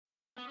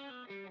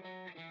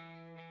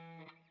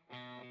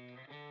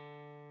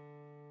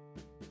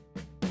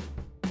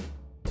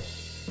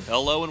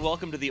Hello and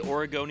welcome to the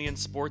Oregonian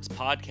Sports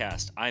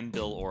Podcast. I'm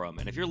Bill Oram,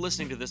 and if you're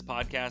listening to this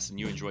podcast and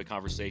you enjoy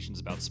conversations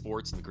about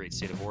sports in the great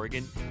state of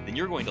Oregon, then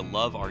you're going to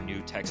love our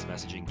new text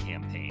messaging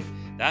campaign.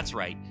 That's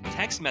right,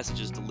 text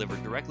messages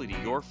delivered directly to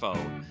your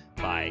phone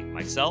by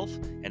myself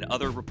and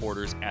other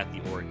reporters at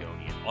the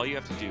Oregonian. All you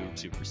have to do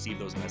to receive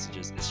those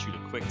messages is shoot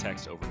a quick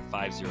text over to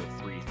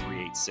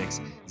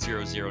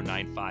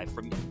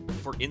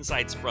 503-386-0095 for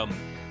insights from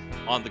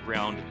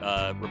on-the-ground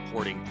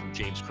reporting from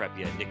James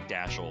Crepia, Nick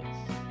Daschel,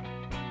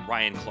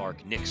 Ryan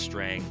Clark, Nick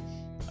Strang,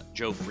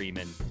 Joe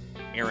Freeman,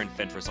 Aaron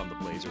Fentress on the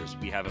Blazers.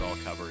 We have it all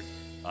covered.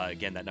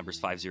 Again, that number is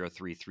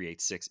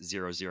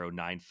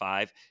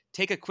 503-386-0095.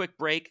 Take a quick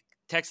break.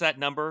 Text that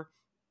number.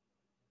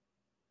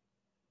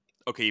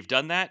 Okay, you've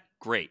done that?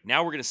 Great.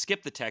 Now we're going to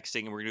skip the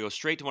texting and we're going to go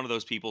straight to one of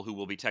those people who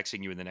will be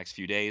texting you in the next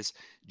few days.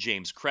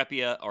 James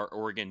Crepia, our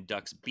Oregon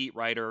Ducks beat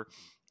writer,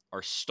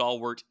 our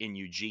stalwart in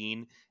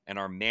Eugene, and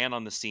our man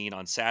on the scene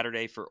on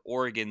Saturday for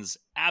Oregon's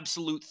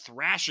absolute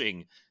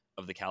thrashing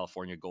of the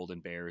California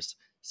Golden Bears,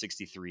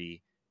 63-19.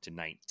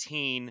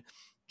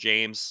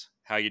 James,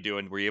 how you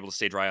doing? Were you able to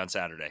stay dry on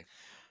Saturday?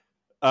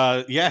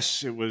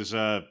 Yes, it was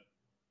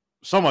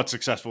somewhat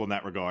successful in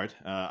that regard.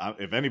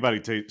 If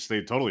anybody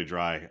stayed totally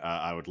dry,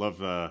 I'd love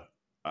to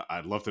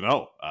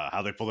know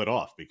how they pulled it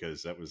off,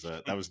 because that was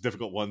a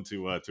difficult one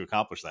to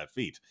accomplish that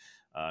feat.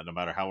 No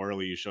matter how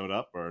early you showed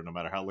up or no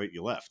matter how late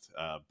you left,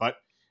 but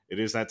it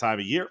is that time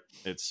of year.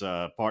 It's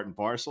part and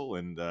parcel,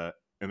 and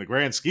in the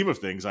grand scheme of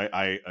things,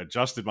 I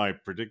adjusted my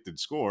predicted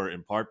score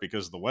in part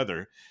because of the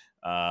weather.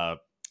 Not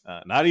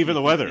even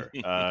the weather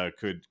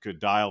could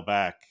dial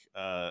back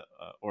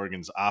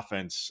Oregon's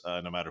offense,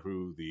 no matter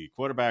who the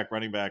quarterback,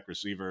 running back,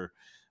 receiver,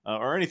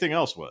 or anything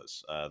else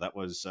was. That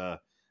was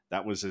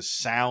as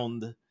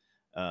sound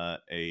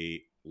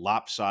a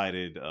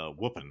lopsided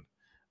whooping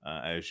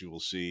as you will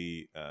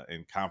see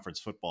in conference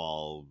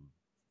football,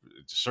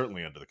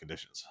 certainly under the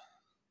conditions.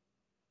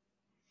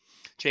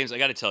 James, I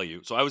got to tell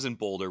you. So I was in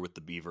Boulder with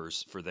the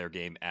Beavers for their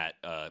game at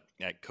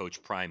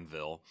Coach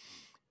Primeville,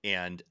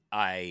 and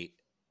I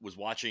was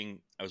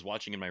watching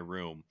in my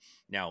room.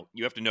 Now,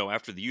 you have to know,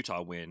 after the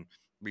Utah win,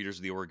 readers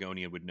of the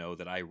Oregonian would know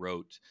that I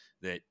wrote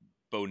that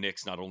Bo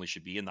Nix not only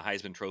should be in the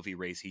Heisman Trophy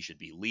race, he should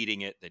be leading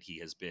it, that he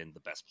has been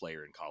the best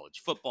player in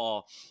college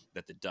football,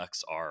 that the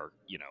Ducks are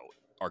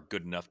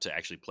good enough to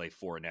actually play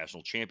for a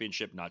national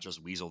championship, not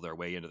just weasel their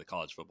way into the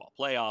college football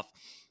playoff.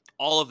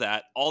 All of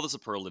that, all the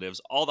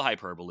superlatives, all the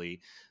hyperbole.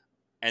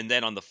 And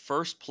then on the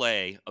first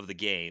play of the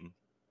game,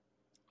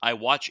 I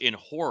watch in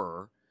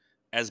horror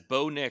as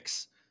Bo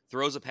Nix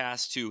throws a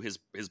pass to his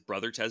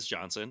brother, Tez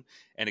Johnson,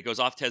 and it goes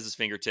off Tez's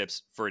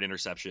fingertips for an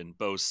interception,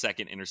 Bo's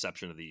second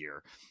interception of the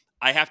year.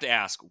 I have to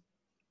ask,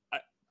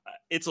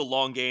 it's a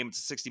long game.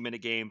 It's a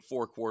 60-minute game,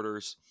 4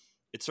 quarters.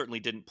 It certainly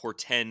didn't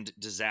portend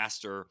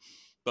disaster.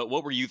 But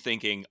what were you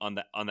thinking on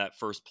that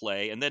first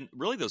play? And then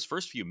really those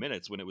first few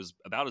minutes when it was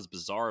about as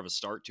bizarre of a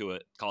start to a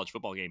college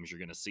football game as you're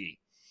going to see?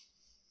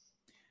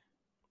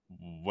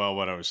 Well,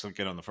 what I was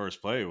thinking on the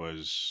first play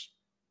was,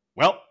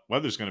 well,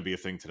 weather's going to be a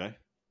thing today.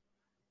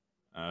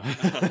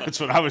 That's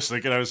what I was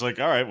thinking. I was like,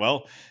 all right,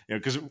 well,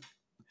 because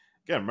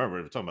again, remember,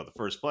 we were talking about the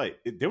first play.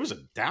 There was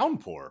a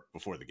downpour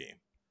before the game.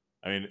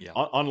 I mean, Yeah.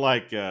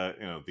 unlike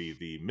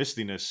the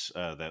mistiness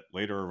that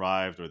later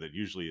arrived or that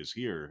usually is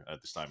here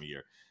at this time of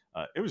year,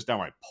 it was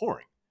downright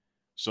pouring.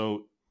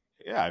 So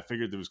yeah, I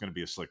figured there was going to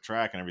be a slick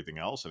track and everything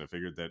else, and I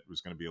figured that it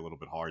was going to be a little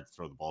bit hard to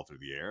throw the ball through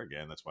the air.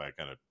 Again, that's why I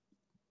kind of,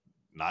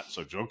 not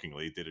so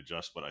jokingly, did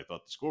adjust what I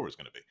thought the score was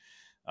going to be.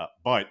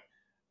 But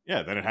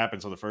yeah, then it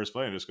happens on the first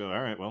play, and just go,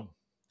 all right, well,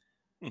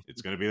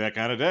 it's going to be that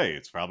kind of day.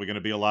 It's probably going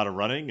to be a lot of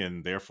running,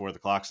 and therefore the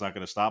clock's not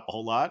going to stop a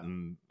whole lot.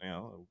 And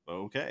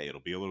okay, it'll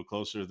be a little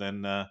closer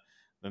than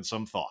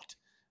some thought.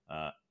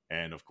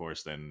 And of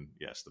course, then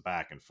yes, the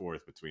back and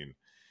forth between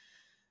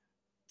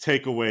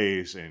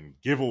takeaways and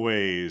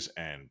giveaways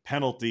and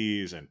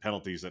penalties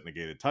that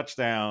negated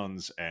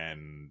touchdowns,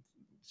 and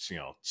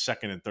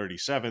second and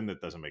 37 that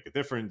doesn't make a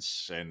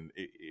difference, and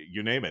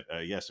you name it.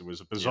 Yes, it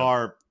was a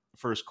bizarre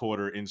first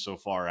quarter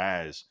insofar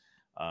as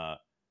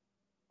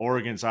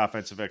Oregon's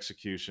offensive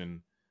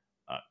execution,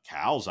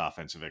 Cal's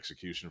offensive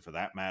execution for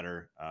that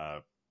matter,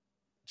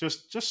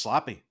 just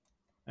sloppy.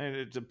 And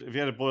if you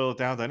had to boil it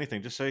down to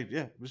anything, just say,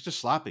 yeah, it was just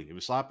sloppy. It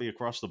was sloppy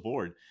across the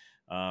board.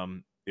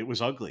 It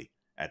was ugly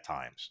at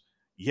times.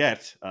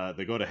 Yet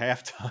they go to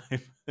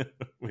halftime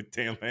with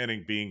Dan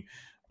Lanning being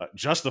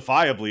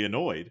justifiably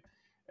annoyed,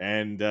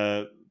 and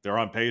they're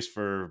on pace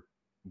for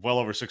well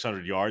over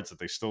 600 yards that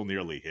they still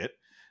nearly hit,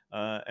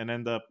 and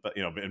end up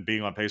and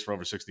being on pace for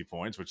over 60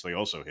 points, which they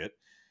also hit.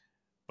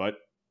 But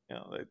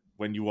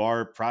when you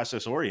are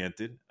process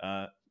oriented,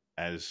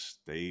 as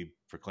they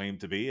proclaim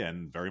to be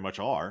and very much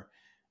are,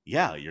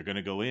 yeah, you're going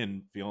to go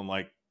in feeling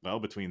like, well,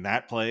 between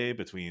that play,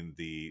 between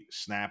the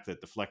snap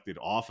that deflected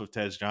off of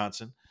Tez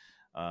Johnson,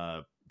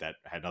 that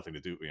had nothing to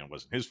do,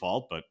 wasn't his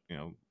fault, but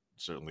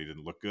certainly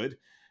didn't look good.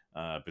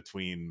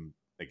 Between,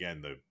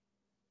 again, the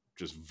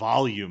just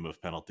volume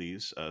of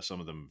penalties, some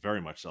of them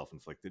very much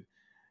self-inflicted.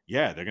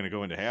 Yeah, they're going to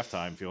go into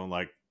halftime feeling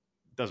like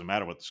doesn't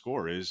matter what the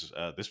score is.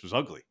 This was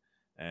ugly,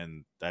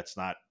 and that's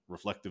not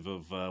reflective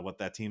of what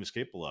that team is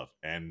capable of.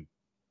 And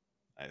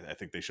I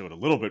think they showed a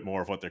little bit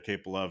more of what they're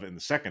capable of in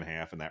the second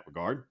half in that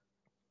regard.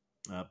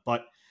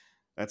 But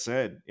that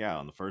said, yeah,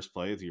 on the first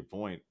play, to your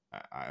point,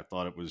 I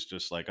thought it was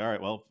just like, all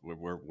right, well,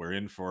 we're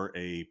in for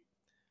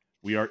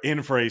we are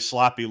in for a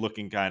sloppy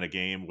looking kind of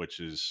game, which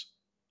is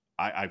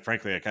I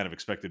frankly I kind of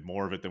expected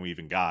more of it than we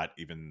even got,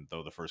 even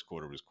though the first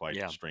quarter was quite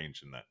Yeah.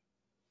 strange in that.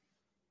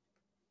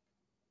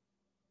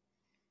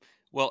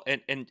 Well,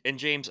 and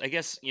James, I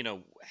guess,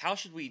 how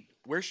should we?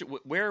 Where should?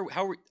 Where?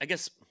 How? I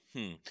guess.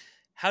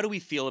 How do we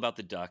feel about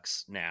the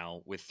Ducks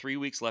now with 3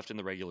 weeks left in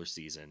the regular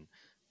season?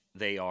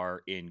 They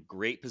are in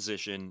great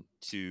position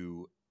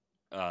to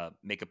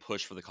make a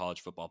push for the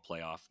college football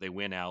playoff. They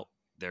win out,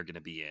 they're going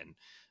to be in.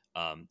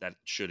 That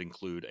should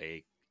include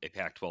a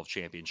Pac-12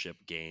 championship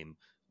game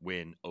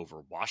win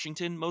over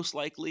Washington, most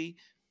likely,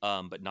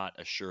 but not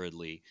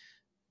assuredly.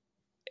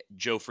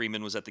 Joe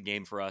Freeman was at the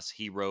game for us.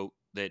 He wrote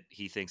that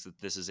he thinks that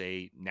this is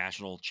a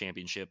national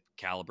championship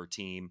caliber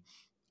team.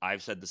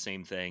 I've said the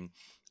same thing.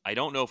 I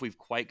don't know if we've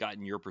quite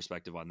gotten your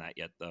perspective on that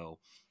yet, though.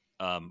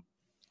 Um,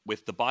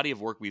 with the body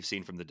of work we've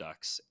seen from the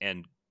Ducks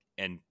and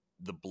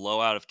the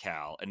blowout of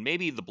Cal, and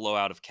maybe the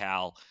blowout of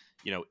Cal,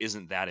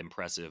 isn't that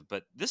impressive,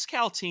 but this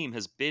Cal team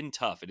has been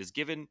tough. It has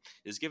given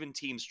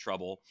teams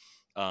trouble,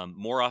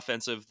 more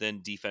offensive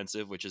than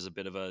defensive, which is a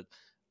bit of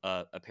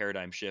a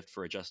paradigm shift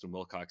for a Justin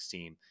Wilcox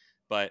team.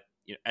 But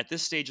at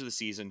this stage of the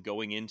season,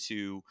 going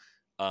into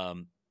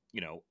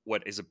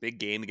what is a big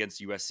game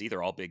against USC,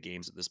 they're all big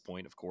games at this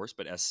point, of course,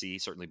 but SC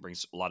certainly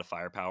brings a lot of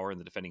firepower, and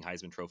the defending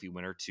Heisman Trophy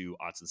winner to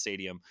Autzen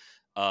Stadium.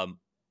 Um,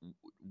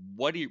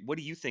 what do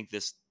you think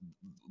this?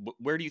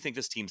 Where do you think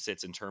this team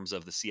sits in terms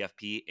of the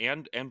CFP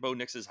and Bo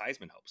Nix's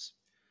Heisman hopes?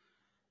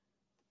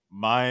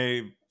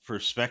 My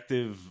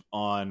perspective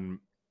on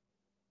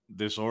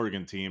this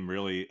Oregon team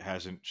really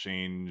hasn't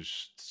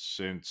changed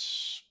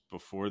since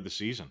before the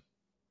season,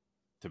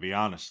 to be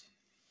honest.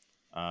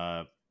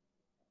 Uh,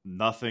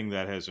 Nothing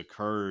that has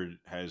occurred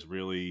has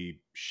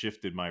really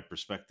shifted my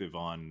perspective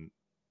on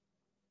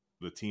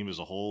the team as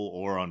a whole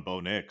or on Bo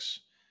Nix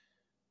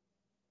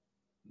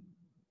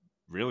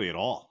really at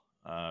all.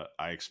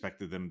 I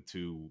expected them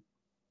to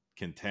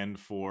contend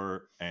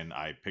for, and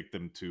I picked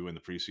them to in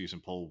the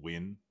preseason poll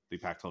win the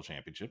Pac-12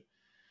 championship.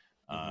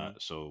 Mm-hmm.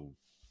 So,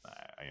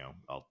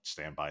 I'll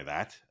stand by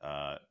that.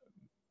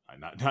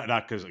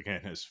 Not because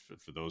again, as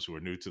for those who are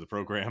new to the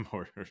program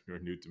or are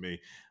new to me,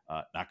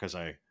 not because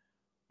I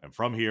am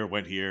from here,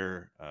 went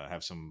here,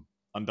 have some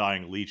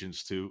undying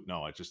allegiance to.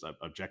 No, I just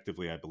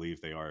objectively I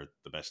believe they are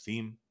the best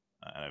team,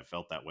 and I've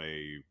felt that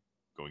way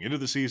going into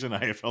the season.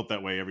 I have felt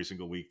that way every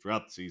single week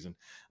throughout the season,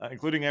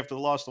 including after the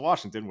loss to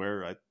Washington,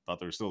 where I thought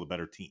they were still the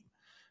better team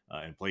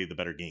and played the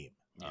better game.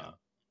 Yeah,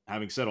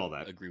 Having said all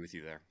that, agree with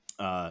you there.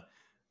 uh,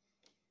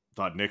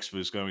 thought Nix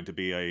was going to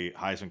be a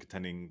Heisman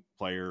contending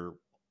player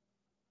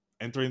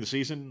entering the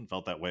season.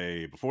 Felt that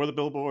way before the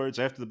billboards,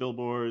 after the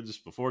billboards,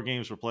 before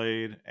games were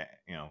played.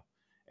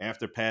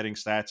 After padding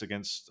stats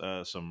against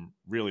some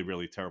really,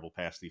 really terrible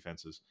pass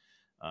defenses,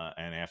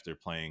 and after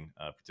playing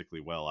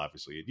particularly well,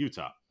 obviously at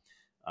Utah.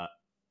 Uh,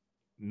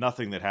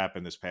 Nothing that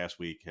happened this past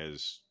week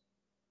has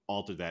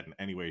altered that in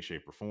any way,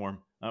 shape, or form,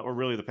 or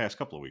really the past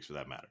couple of weeks for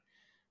that matter.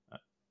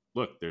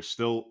 Look, they're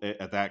still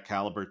at that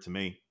caliber to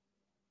me.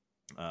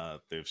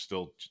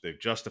 They've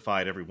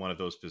justified every one of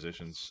those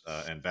positions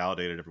and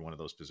validated every one of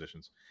those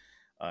positions.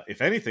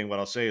 If anything, what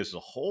I'll say as a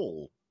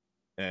whole,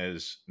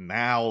 as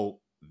now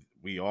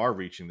we are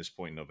reaching this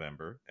point in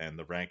November and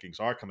the rankings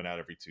are coming out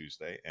every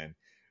Tuesday, and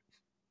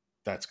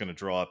that's going to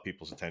draw up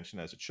people's attention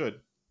as it should,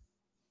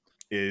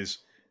 is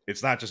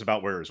it's not just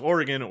about where is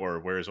Oregon or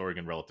where is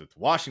Oregon relative to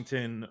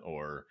Washington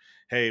or,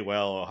 hey,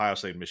 well, Ohio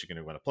State and Michigan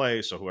are going to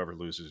play, so whoever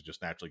loses is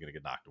just naturally going to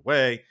get knocked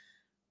away.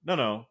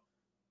 No.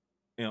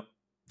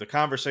 The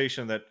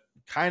conversation that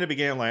kind of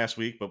began last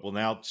week, but will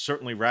now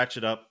certainly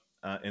ratchet up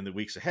in the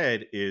weeks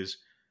ahead is,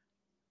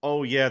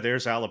 oh, yeah,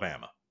 there's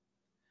Alabama.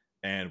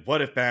 And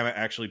what if Bama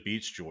actually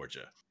beats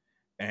Georgia?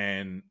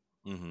 And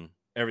Mm-hmm.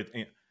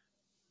 everything.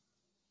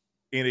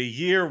 In a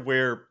year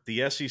where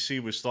the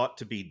SEC was thought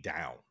to be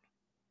down,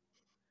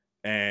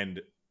 and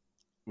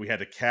we had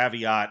to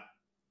caveat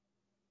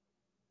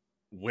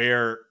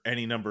where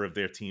any number of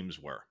their teams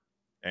were.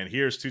 And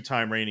here's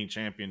two-time reigning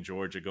champion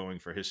Georgia going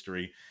for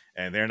history,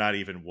 and they're not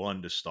even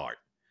one to start,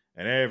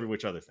 and every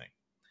which other thing.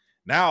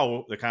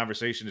 Now the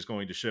conversation is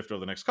going to shift over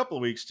the next couple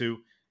of weeks to,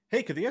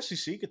 hey, could the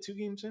SEC get 2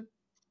 games in?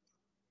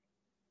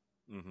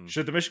 Mm-hmm.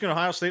 Should the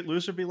Michigan-Ohio State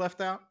loser be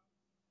left out?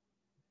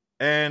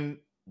 And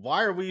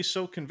why are we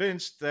so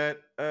convinced that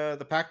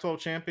the Pac-12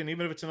 champion,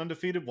 even if it's an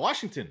undefeated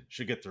Washington,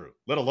 should get through,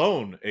 let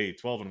alone a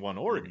 12-1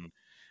 Oregon?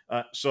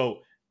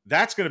 So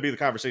that's going to be the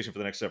conversation for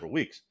the next several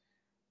weeks.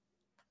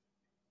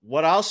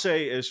 What I'll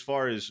say as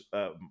far as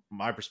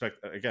my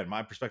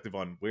perspective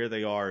on where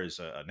they are as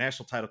a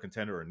national title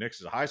contender or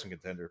Nix as a Heisman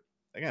contender,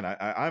 again,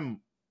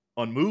 I'm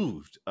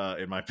unmoved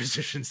in my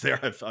positions there.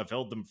 I've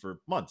held them for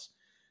months.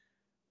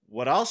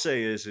 What I'll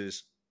say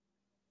is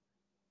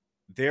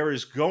there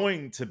is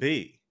going to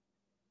be,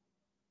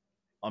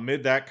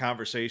 amid that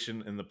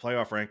conversation in the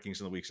playoff rankings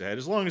in the weeks ahead,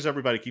 as long as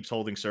everybody keeps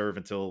holding serve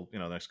until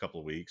the next couple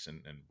of weeks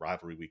and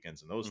rivalry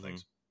weekends and those Hmm.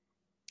 things,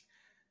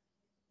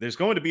 there's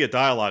going to be a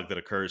dialogue that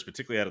occurs,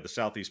 particularly out of the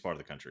southeast part of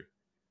the country,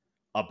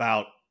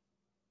 about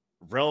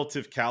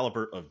relative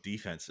caliber of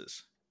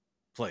defenses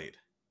played.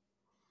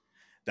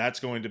 That's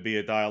going to be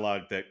a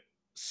dialogue that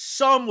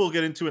some will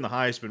get into in the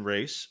Heisman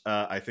race.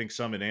 I think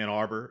some in Ann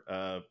Arbor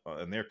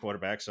and their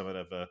quarterback, some out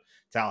of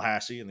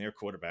Tallahassee and their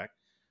quarterback,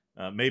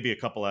 maybe a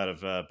couple out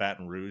of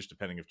Baton Rouge,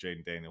 depending if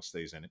Jaden Daniels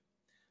stays in it.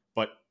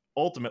 But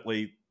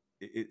ultimately,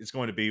 it's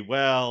going to be,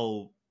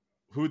 well,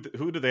 who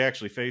do they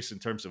actually face in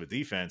terms of a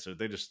defense? Or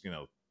they just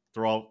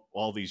throw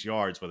all these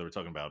yards, whether we're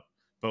talking about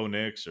Bo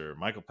Nix or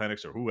Michael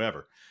Penix or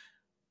whoever.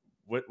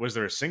 Was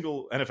there a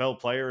single NFL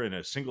player in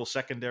a single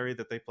secondary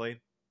that they played?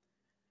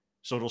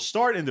 So it'll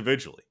start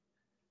individually.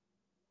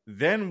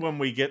 Then when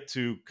we get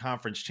to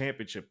conference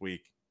championship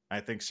week,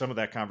 I think some of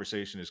that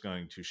conversation is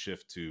going to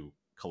shift to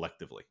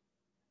collectively,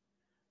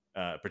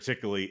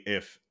 particularly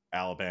if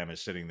Alabama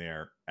is sitting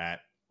there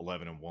at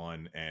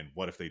 11-1, and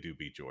what if they do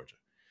beat Georgia?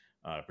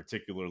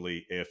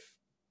 Particularly if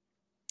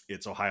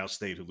it's Ohio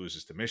State who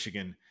loses to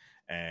Michigan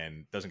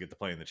and doesn't get to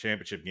play in the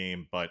championship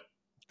game, but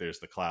there's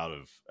the cloud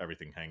of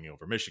everything hanging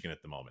over Michigan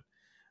at the moment.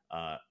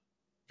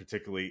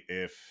 Particularly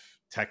if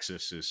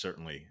Texas is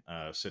certainly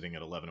sitting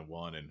at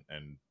 11-1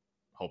 and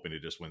hoping to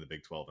just win the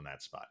Big 12 in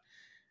that spot.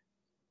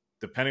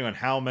 Depending on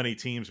how many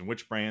teams and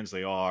which brands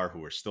they are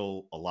who are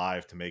still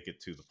alive to make it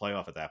to the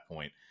playoff at that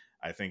point,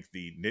 I think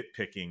the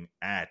nitpicking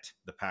at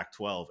the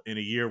Pac-12 in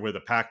a year where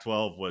the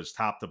Pac-12 was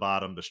top to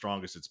bottom, the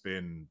strongest it's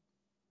been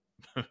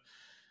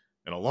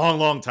in a long,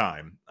 long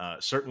time,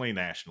 certainly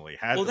nationally,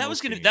 had Well, the that was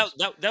most gonna games.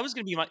 that was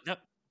gonna be my that,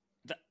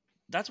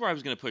 that's where I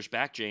was gonna push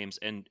back, James.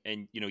 And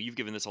you've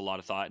given this a lot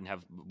of thought and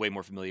have way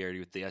more familiarity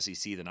with the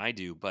SEC than I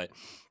do. But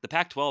the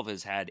Pac-12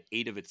 has had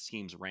 8 of its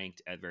teams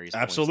ranked at various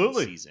points in the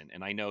Absolutely. season,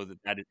 and I know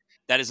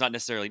that is not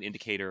necessarily an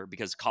indicator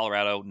because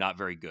Colorado not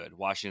very good,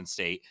 Washington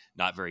State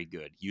not very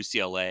good,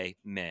 UCLA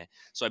meh.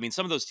 So I mean,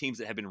 some of those teams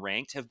that have been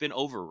ranked have been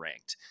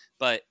overranked,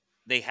 but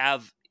they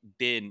have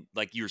been,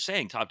 like you were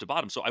saying, top to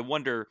bottom. So I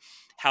wonder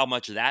how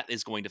much that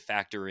is going to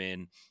factor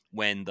in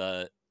when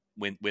the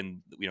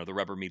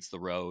rubber meets the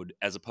road,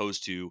 as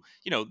opposed to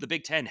the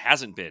Big Ten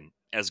hasn't been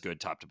as good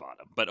top to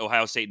bottom, but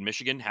Ohio State and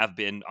Michigan have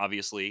been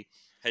obviously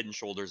head and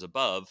shoulders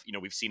above.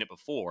 We've seen it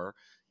before.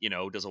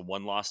 Does a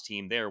one loss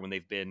team there when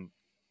they've been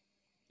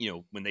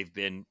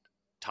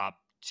top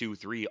 2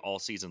 3 all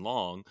season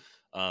long,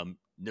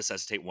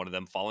 necessitate one of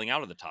them falling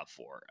out of the top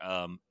 4?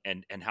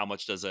 And how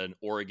much does an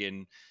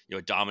Oregon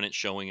a dominant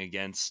showing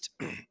against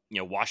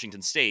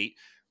Washington State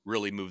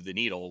really move the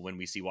needle when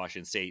we see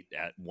Washington State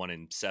at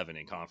 1-7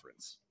 in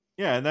conference?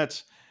 Yeah, and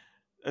that's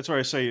where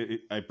I say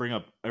I bring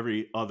up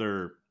every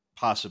other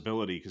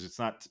possibility, because it's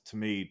not to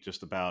me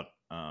just about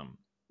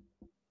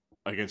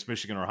against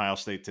Michigan or Ohio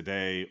State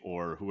today,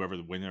 or whoever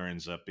the winner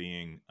ends up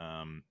being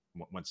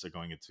once they're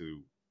going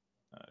into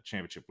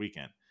championship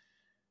weekend.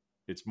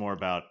 It's more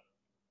about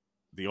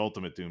the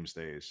ultimate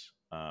doomsdays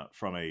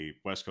from a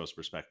West Coast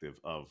perspective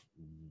of,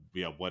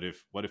 what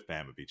if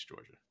Bama beats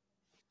Georgia?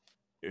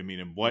 I mean,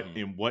 Hmm.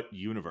 in what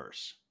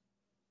universe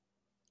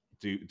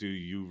do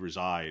you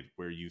reside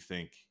where you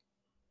think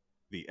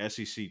the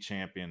SEC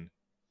champion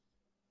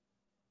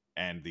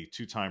and the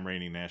two-time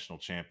reigning national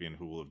champion,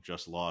 who will have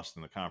just lost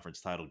in the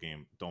conference title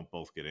game, don't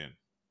both get in?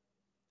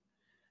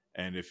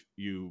 And if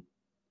you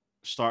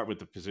start with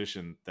the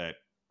position that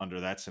under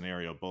that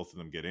scenario both of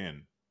them get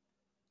in,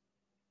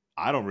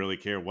 I don't really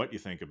care what you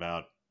think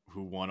about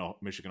who won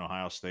Michigan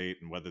Ohio State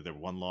and whether they're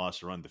one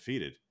loss or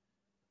undefeated.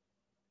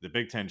 The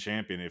Big Ten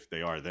champion, if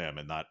they are them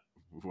and not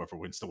whoever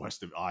wins the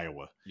West of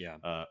Iowa,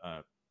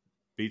 Yeah,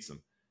 beats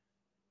them.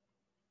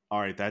 All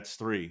right, that's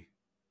 3.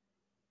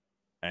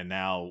 And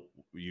now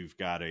you've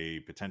got a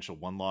potential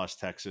one-loss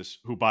Texas,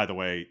 who, by the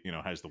way,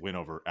 has the win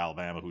over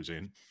Alabama, who's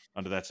in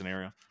under that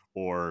scenario,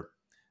 or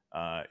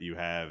you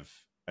have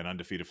an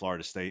undefeated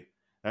Florida State.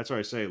 That's where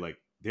I say, like,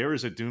 there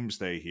is a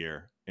doomsday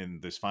here in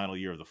this final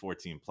year of the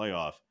 14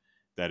 playoff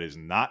that is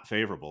not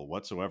favorable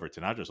whatsoever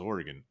to not just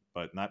Oregon,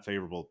 but not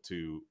favorable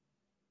to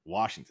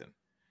Washington.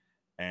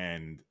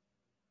 And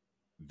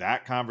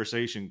that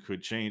conversation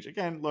could change.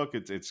 Again, look,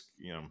 it's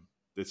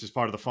this is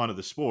part of the fun of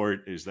the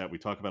sport, is that we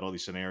talk about all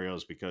these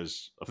scenarios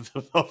because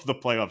of the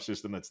playoff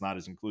system that's not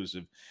as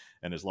inclusive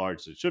and as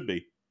large as it should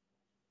be.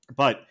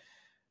 But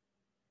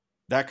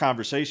that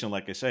conversation,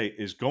 like I say,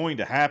 is going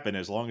to happen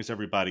as long as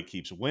everybody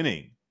keeps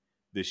winning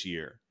this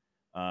year.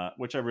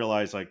 Which I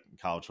realize, like,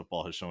 college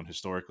football has shown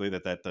historically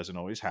that doesn't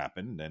always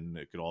happen, and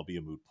it could all be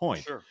a moot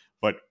point. sure.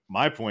 But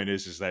my point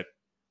is that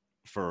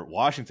for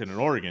Washington and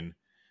Oregon,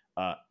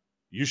 uh,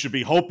 you should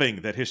be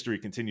hoping that history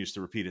continues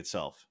to repeat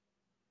itself,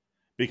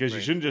 because you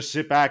Right. shouldn't just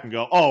sit back and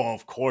go, "Oh,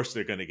 of course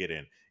they're going to get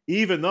in."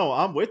 Even though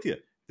I'm with you,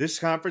 this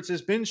conference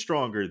has been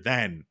stronger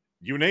than,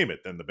 you name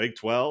it, than the Big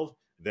 12,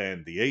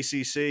 than the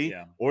ACC,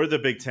 Yeah. or the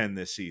Big 10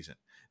 this season.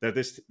 That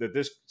this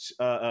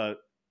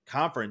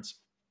conference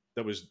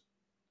that was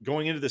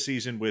going into the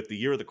season with the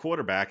year of the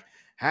quarterback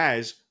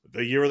has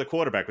the year of the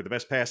quarterback with the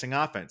best passing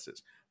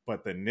offenses.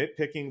 But the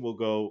nitpicking will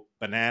go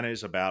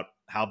bananas about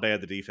how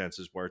bad the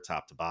defenses were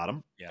top to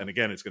bottom. Yeah. And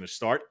again, it's going to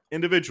start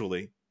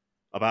individually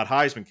about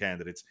Heisman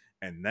candidates,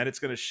 and then it's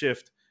going to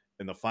shift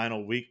in the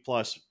final week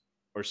plus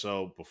or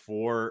so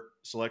before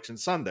Selection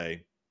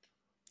Sunday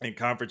and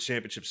Conference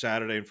Championship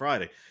Saturday and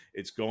Friday.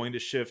 It's going to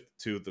shift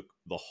to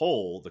the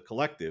whole, the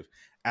collective,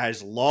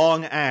 as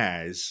long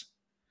as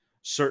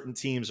certain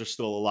teams are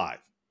still alive.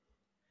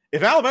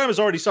 If Alabama's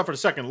already suffered a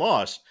second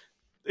loss,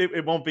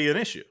 it won't be an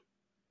issue.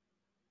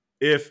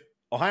 If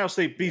Ohio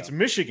State beats Yeah.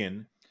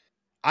 Michigan,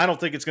 I don't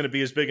think it's going to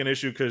be as big an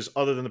issue because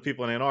other than the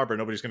people in Ann Arbor,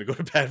 nobody's going to go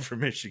to bat for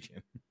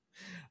Michigan.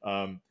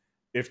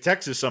 If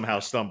Texas somehow Yeah.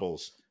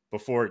 stumbles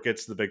before it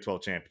gets to the Big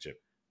 12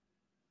 championship,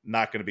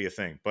 not going to be a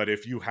thing. But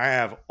if you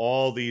have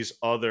all these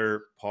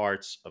other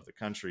parts of the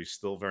country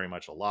still very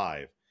much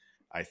alive,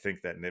 I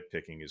think that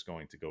nitpicking is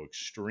going to go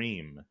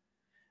extreme.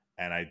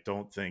 And I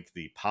don't think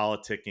the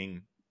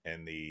politicking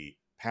and the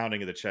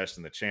pounding of the chest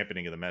and the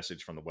championing of the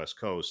message from the West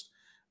Coast,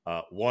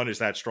 one, is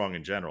that strong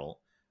in general.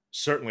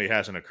 Certainly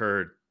hasn't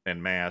occurred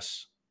en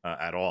masse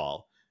at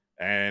all.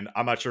 And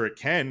I'm not sure it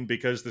can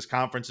because this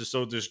conference is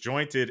so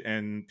disjointed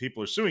and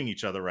people are suing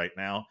each other right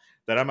now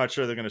that I'm not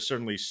sure they're going to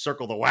certainly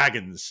circle the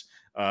wagons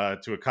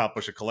to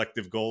accomplish a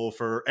collective goal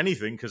for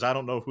anything because I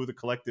don't know who the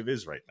collective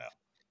is right now.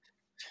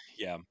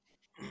 Yeah.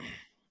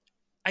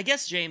 I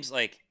guess James,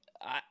 like,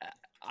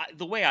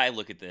 the way I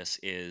look at this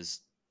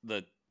is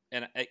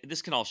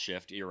this can all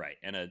shift. You're right,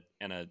 and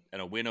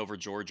a win over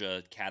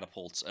Georgia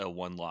catapults a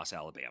one-loss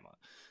Alabama,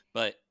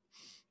 but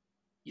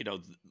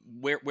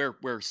where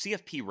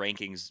CFP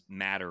rankings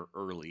matter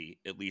early,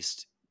 at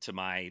least to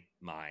my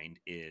mind,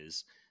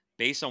 is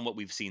based on what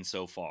we've seen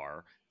so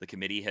far. The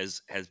committee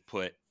has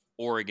put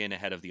Oregon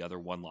ahead of the other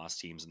one-loss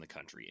teams in the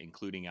country,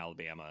 including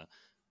Alabama,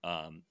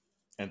 um,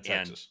 And and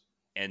Texas.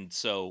 and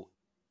so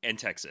and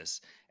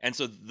Texas. And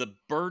so the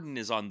burden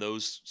is on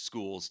those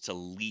schools to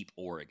leap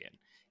Oregon.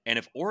 And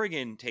if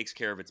Oregon takes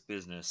care of its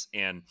business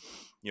and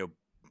you know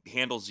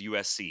handles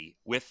USC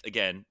with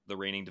again the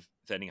reigning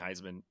defending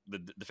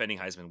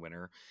Heisman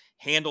winner,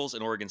 handles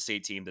an Oregon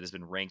State team that has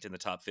been ranked in the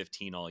top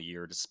 15 all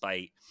year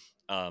despite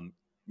um,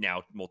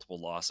 now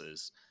multiple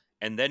losses,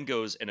 and then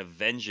goes and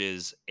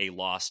avenges a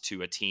loss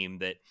to a team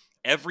that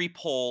every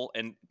poll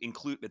and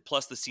include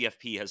plus the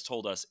CFP has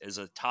told us is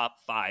a top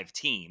 5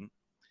 team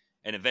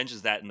and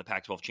avenges that in the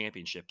Pac 12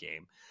 championship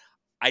game.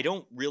 I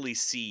don't really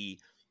see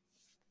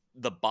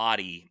the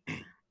body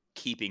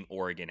keeping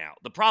Oregon out.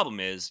 The problem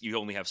is you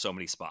only have so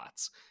many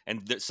spots,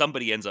 and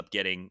somebody ends up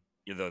getting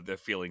their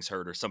feelings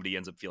hurt, or somebody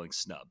ends up feeling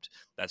snubbed.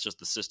 That's just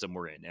the system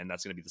we're in, and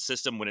that's going to be the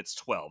system when it's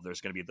 12. There's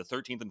going to be the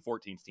 13th and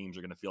 14th teams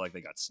are going to feel like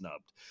they got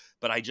snubbed.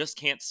 But I just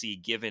can't see,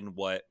 given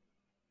what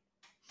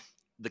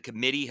the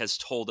committee has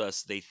told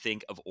us they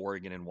think of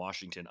Oregon and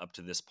Washington up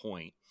to this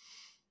point,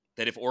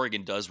 that if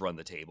Oregon does run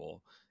the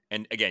table,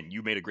 and again,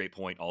 you made a great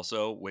point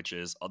also, which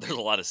is there's a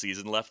lot of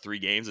season left. 3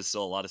 games is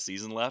still a lot of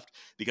season left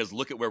because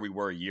look at where we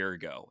were a year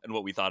ago and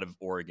what we thought of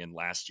Oregon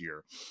last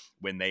year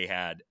when they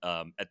had,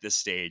 at this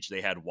stage,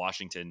 they had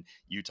Washington,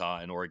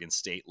 Utah, and Oregon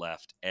State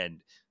left.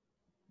 And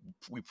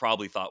we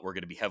probably thought we're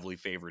going to be heavily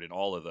favored in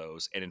all of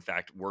those. And in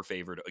fact, we're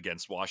favored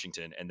against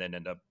Washington and then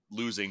end up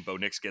losing. Bo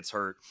Nix gets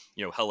hurt,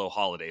 hello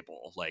Holiday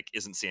Bowl. Like,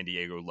 isn't San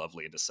Diego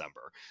lovely in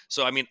December?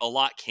 So, I mean, a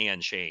lot can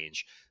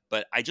change.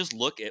 But I just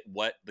look at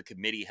what the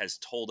committee has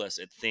told us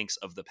it thinks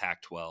of the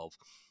Pac 12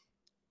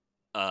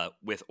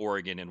 with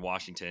Oregon and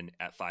Washington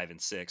at 5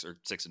 and 6 or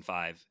 6 and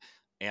 5.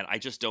 And I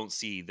just don't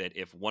see that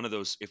if one of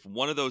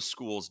those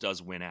schools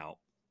does win out,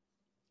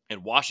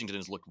 and Washington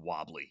has looked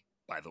wobbly,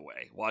 by the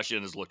way.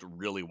 Washington has looked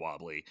really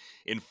wobbly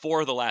in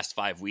 4 of the last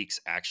 5 weeks,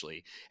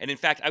 actually. And in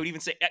fact, I would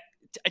even say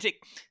I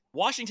take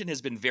Washington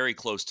has been very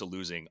close to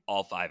losing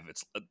all 5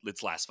 of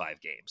its last 5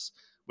 games,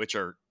 which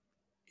are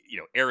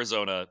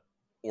Arizona,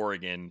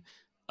 Oregon,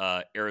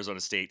 Arizona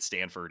State,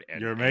 Stanford,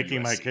 and You're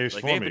making my USC. case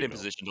Like for they've me, been in Bill.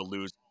 position to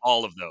lose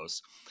all of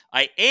those.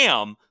 I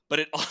am, but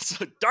it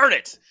also darn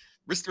it,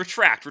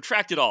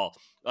 retract it all.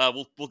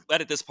 We'll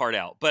edit this part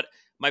out. But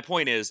my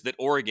point is that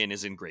Oregon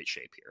is in great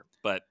shape here.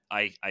 But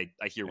I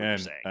hear what you're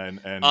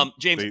And saying.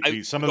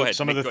 James, some go of the ahead.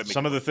 some of Go the ahead. Make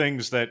some your of the point.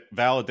 things that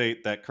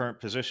validate that current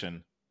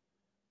position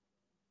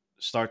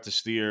start to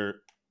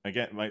steer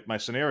again. My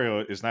scenario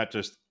is not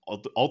just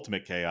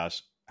ultimate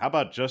chaos. How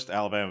about just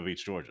Alabama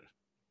beats Georgia?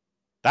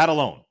 That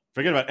alone.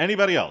 Forget about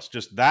anybody else.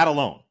 Just that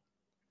alone.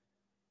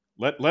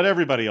 Let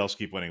everybody else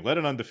keep winning. Let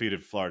an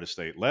undefeated Florida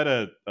State. Let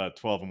a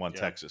 12-1 Yeah.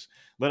 Texas.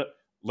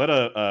 Let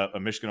a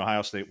Michigan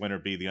Ohio State winner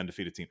be the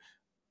undefeated team.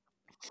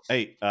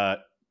 Hey,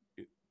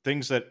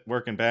 things that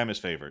work in Bama's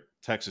favor.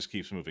 Texas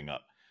keeps moving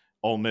up.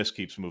 Ole Miss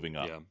keeps moving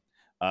up.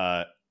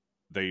 Yeah.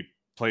 They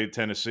played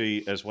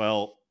Tennessee as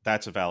well.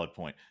 That's a valid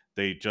point.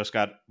 They just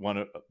got one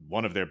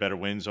of their better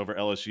wins over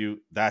LSU.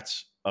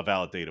 That's a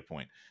valid data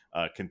point.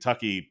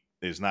 Kentucky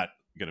is not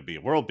going to be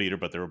a world beater,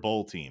 but they're a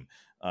bowl team.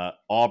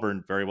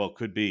 Auburn very well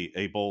could be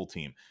a bowl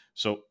team.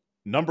 So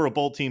number of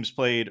bowl teams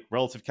played,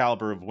 relative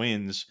caliber of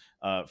wins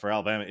for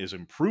Alabama is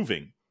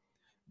improving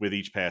with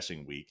each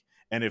passing week.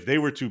 And if they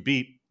were to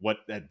beat what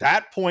at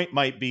that point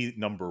might be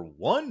number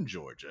 1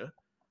 Georgia,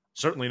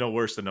 certainly no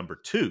worse than number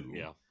 2,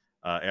 Yeah.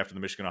 After the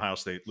Michigan Ohio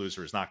State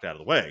loser is knocked out of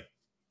the way,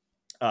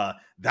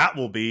 that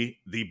will be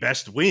the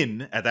best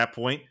win at that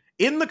point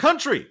in the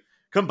country,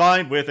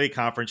 combined with a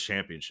conference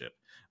championship.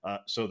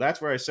 So that's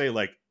where I say,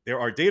 like, there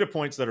are data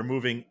points that are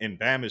moving in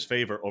Bama's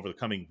favor over the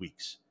coming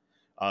weeks.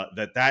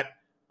 The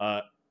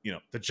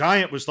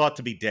Giant was thought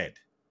to be dead,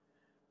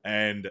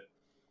 and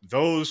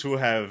those who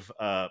have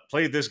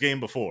played this game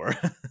before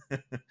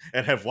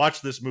and have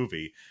watched this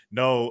movie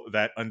know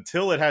that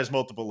until it has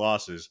multiple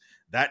losses,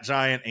 that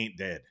Giant ain't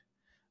dead.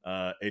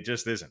 It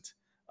just isn't,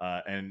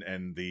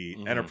 and the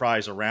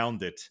enterprise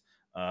around it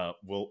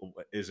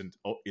isn't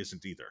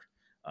either.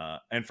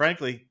 And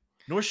frankly,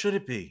 nor should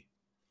it be.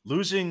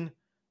 Losing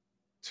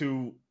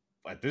to,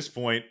 at this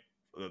point,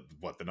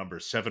 the number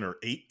 7 or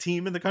 8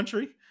 team in the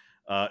country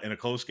in a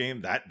close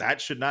game,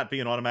 that should not be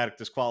an automatic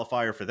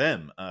disqualifier for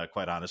them,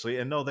 quite honestly.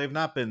 And no, they've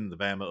not been the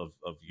Bama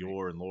of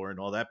yore and lore and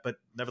all that, but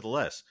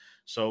nevertheless.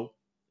 So,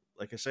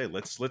 like I say,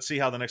 let's see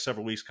how the next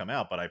several weeks come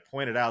out. But I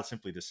pointed out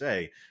simply to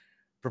say,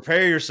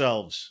 prepare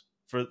yourselves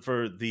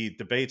for the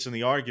debates and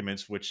the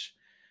arguments, which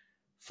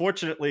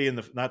fortunately in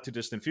the not too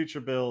distant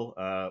future, Bill,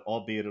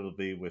 albeit it'll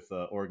be with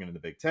Oregon in the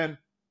Big Ten,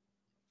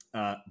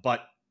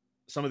 but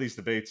some of these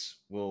debates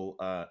will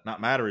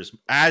not matter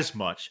as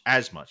much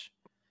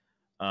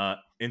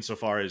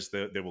insofar as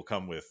they will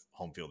come with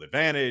home field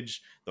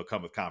advantage. They'll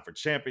come with conference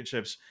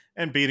championships,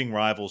 and beating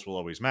rivals will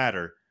always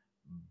matter.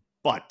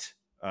 But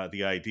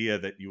the idea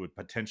that you would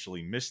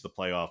potentially miss the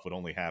playoff would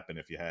only happen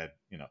if you had,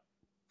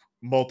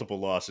 multiple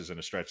losses in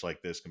a stretch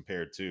like this,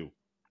 compared to,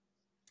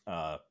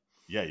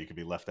 you could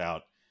be left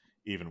out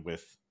even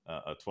with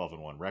a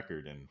 12-1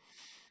 record. And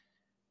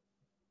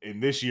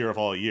in this year of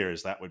all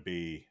years, that would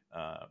be,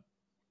 like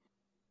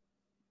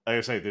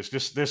I say,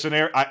 there's an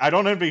air. I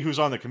don't envy who's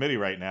on the committee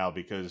right now,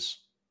 because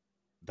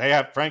they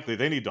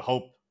need to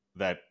hope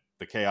that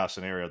the chaos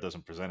scenario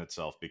doesn't present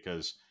itself,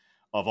 because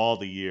of all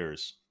the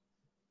years,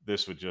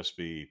 this would just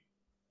be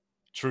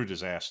true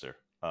disaster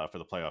for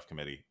the playoff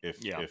committee if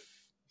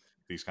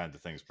these kinds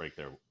of things break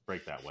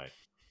that way.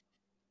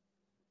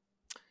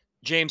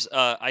 James,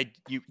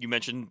 you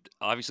mentioned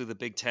obviously the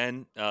Big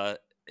Ten,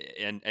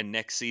 and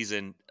next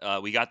season.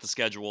 We got the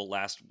schedule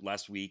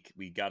last week.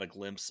 We got a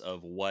glimpse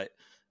of what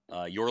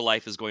your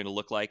life is going to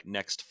look like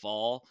next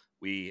fall.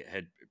 We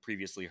had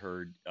previously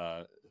heard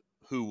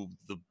who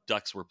the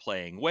Ducks were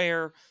playing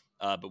where,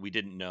 but we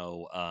didn't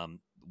know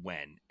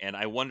when. And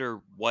I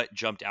wonder what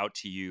jumped out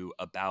to you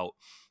about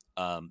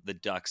the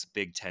Ducks'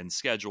 Big Ten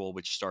schedule,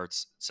 which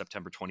starts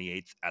September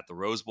 28th at the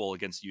Rose Bowl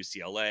against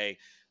UCLA.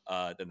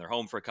 Then they're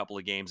home for a couple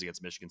of games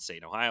against Michigan State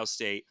and Ohio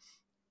State,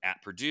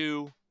 at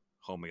Purdue,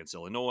 home against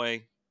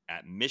Illinois,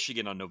 at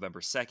Michigan on November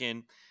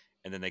 2nd,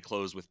 and then they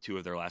close with 2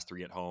 of their last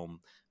 3 at home,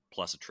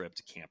 plus a trip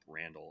to Camp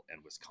Randall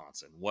and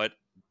Wisconsin. What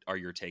are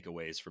your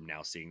takeaways from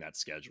now seeing that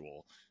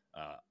schedule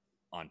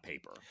on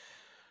paper?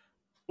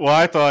 Well,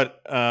 I thought,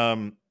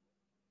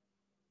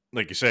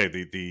 like you say,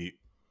 the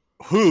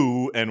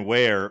who and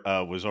where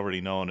was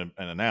already known and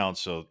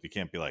announced, so you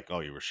can't be like, oh,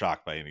 you were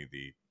shocked by any of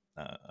the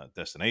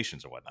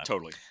destinations or whatnot.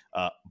 Totally.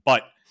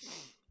 But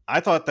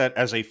I thought that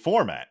as a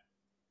format,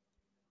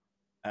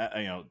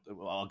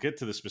 I'll get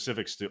to the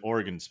specifics to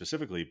Oregon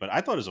specifically, but I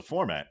thought as a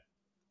format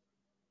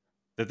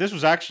that this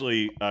was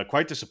actually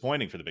quite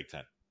disappointing for the Big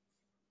Ten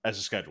as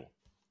a schedule.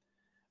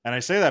 And I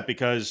say that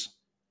because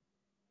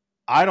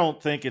I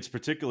don't think it's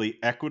particularly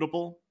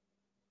equitable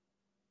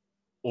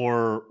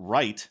or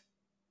right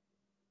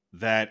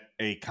that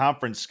a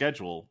conference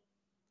schedule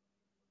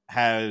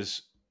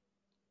has,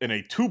 in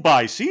a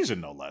 2-bye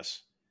season no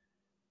less,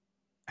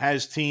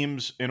 has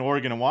teams in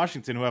Oregon and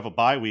Washington who have a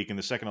bye week in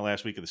the second to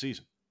last week of the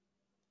season.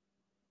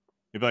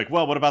 You'd be like,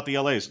 well, what about the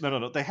LAs?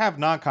 No. They have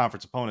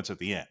non-conference opponents at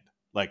the end.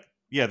 Like,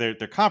 yeah, their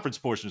conference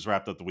portion is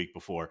wrapped up the week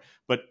before,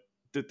 but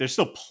they're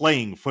still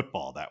playing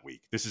football that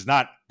week. This is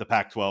not the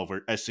Pac-12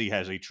 where SC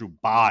has a true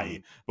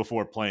bye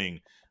before playing,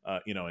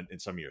 in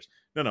some years.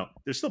 No,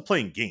 they're still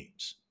playing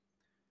games.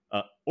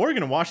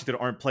 Oregon and Washington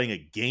aren't playing a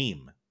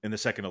game in the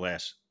second to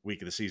last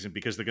week of the season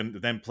because they're going to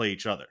then play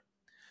each other.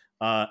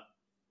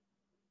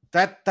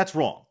 That's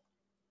wrong.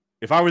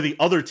 If I were the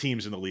other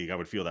teams in the league, I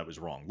would feel that was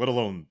wrong, let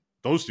alone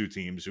those 2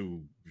 teams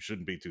who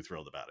shouldn't be too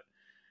thrilled about it.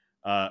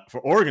 For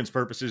Oregon's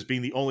purposes,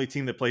 being the only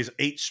team that plays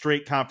 8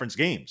 straight conference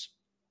games,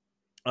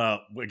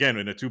 again,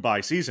 in a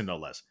 2-bye season, no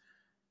less,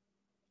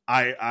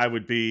 I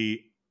would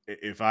be,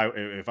 if I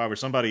were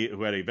somebody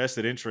who had a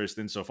vested interest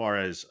insofar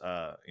as,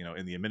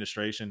 in the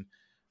administration,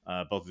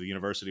 both of the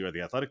university or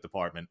the athletic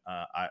department,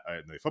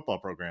 in the football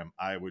program,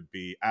 I would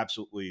be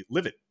absolutely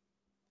livid.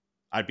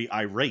 I'd be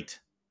irate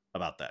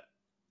about that.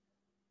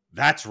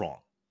 That's wrong.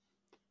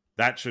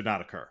 That should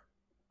not occur.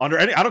 I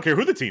don't care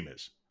who the team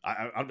is.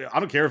 I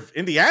don't care if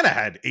Indiana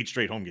had 8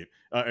 straight home game,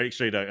 8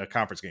 straight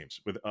conference games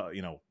with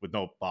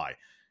no bye.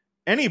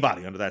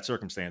 Anybody under that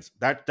circumstance,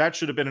 that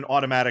should have been an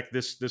automatic.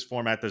 This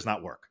format does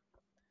not work.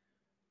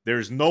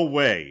 There's no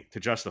way to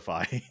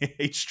justify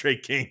 8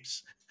 straight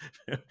games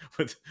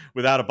with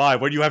without a bye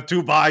when you have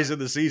two byes in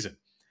the season.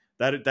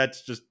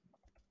 That's just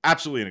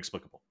absolutely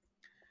inexplicable.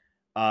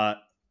 Uh,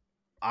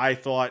 I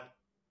thought,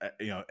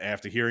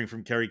 after hearing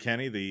from Kerry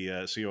Kenny,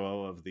 the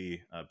COO of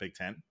the Big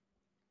Ten,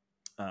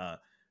 uh,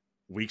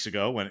 weeks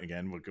ago, when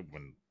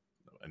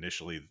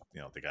initially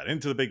they got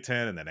into the Big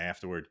Ten, and then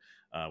afterward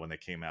when they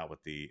came out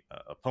with the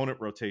opponent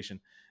rotation,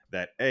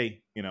 that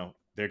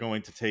they're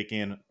going to take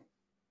in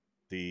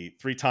the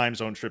 3 time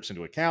zone trips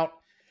into account,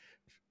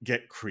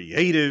 get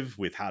creative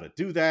with how to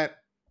do that,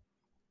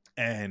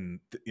 and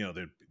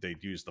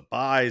they'd use the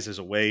buys as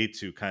a way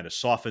to kind of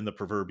soften the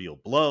proverbial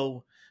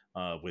blow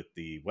with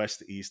the west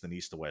to east and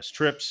east to west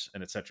trips,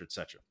 and et cetera, et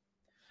cetera.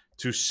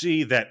 To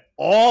see that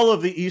all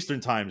of the Eastern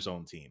time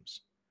zone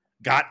teams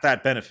got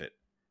that benefit,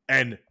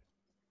 and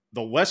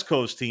the West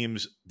Coast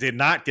teams did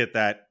not get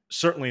that,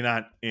 certainly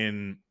not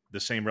in the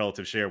same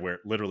relative share, where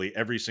literally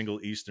every single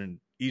Eastern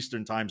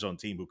time zone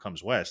team who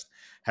comes west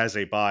has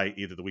a bye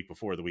either the week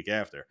before or the week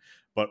after,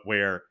 but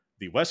where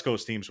the West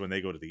Coast teams, when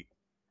they go to the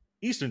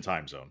Eastern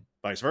time zone,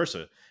 vice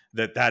versa,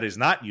 that is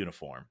not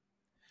uniform,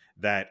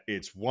 that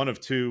it's one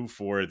of two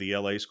for the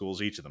LA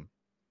schools, each of them,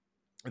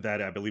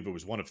 that I believe it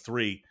was one of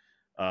three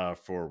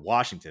for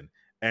Washington,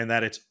 and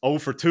that it's 0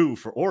 for 2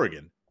 for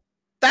Oregon.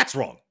 That's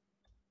wrong.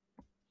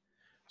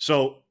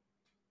 So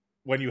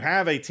when you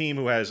have a team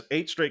who has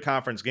 8 straight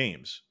conference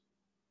games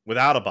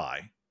without a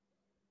bye,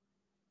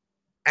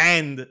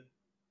 and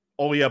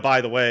oh yeah,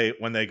 by the way,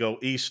 when they go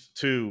east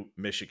to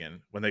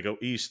Michigan, when they go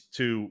east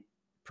to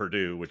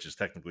Purdue, which is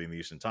technically in the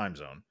Eastern time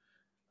zone,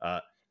 uh,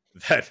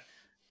 that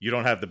you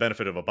don't have the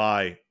benefit of a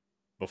bye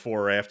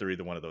before or after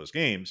either one of those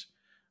games,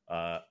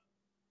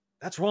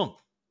 that's wrong.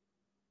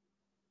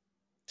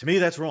 To me,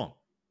 that's wrong.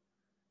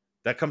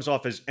 That comes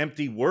off as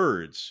empty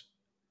words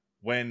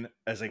when,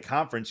 as a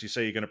conference, you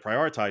say you're going to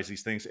prioritize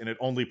these things, and it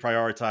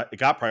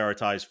got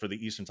prioritized for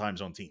the Eastern time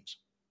zone teams.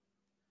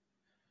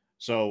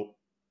 So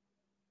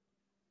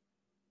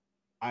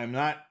I'm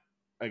not,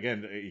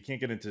 again, you can't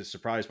get into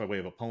surprise by way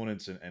of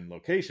opponents and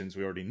locations.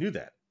 We already knew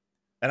that.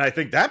 And I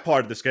think that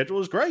part of the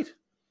schedule is great.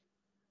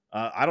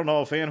 I don't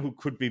know a fan who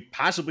could be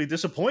possibly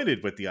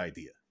disappointed with the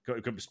idea,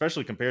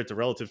 especially compared to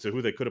relative to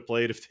who they could have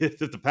played if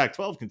the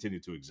Pac-12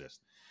 continued to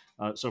exist.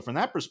 So from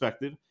that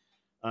perspective,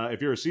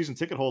 if you're a season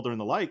ticket holder and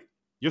the like,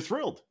 you're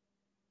thrilled.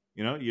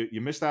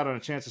 You missed out on a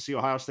chance to see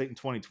Ohio State in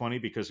 2020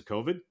 because of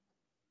COVID.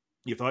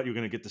 You thought you were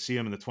going to get to see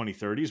them in the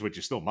 2030s, which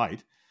you still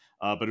might,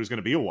 but it was going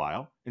to be a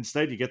while.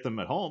 Instead, you get them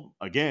at home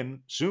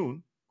again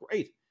soon.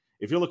 Great.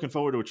 If you're looking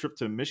forward to a trip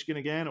to Michigan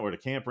again or to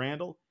Camp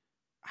Randall,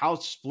 how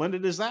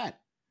splendid is that?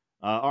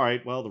 All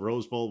right, well, the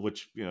Rose Bowl,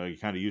 which you're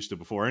kind of used to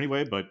before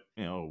anyway, but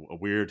a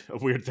weird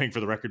thing for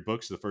the record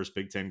books, the first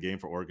Big Ten game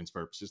for Oregon's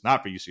purposes,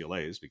 not for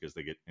UCLA's because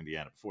they get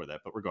Indiana before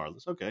that, but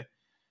regardless, okay.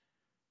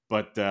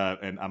 But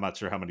and I'm not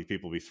sure how many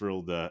people will be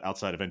thrilled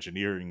outside of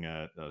engineering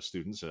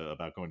students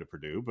about going to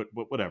Purdue, but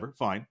whatever,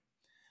 fine.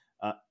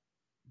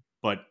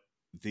 But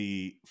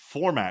the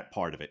format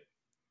part of it,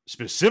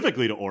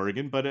 specifically to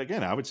Oregon, but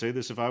again, I would say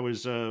this if I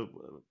was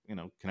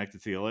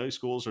connected to the LA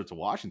schools or to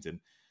Washington,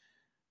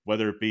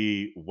 whether it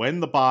be when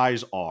the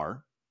buys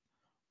are,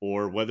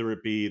 or whether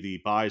it be the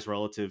buys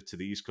relative to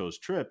the East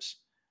Coast trips,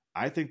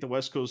 I think the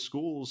West Coast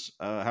schools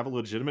have a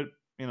legitimate,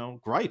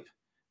 gripe.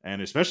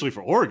 And especially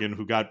for Oregon,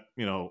 who got,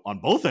 on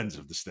both ends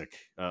of the stick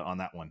on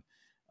that one.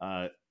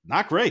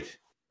 Not great.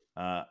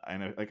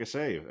 And like I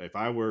say, if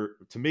I were,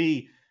 to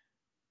me,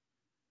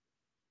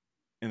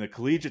 in the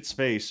collegiate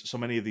space, so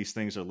many of these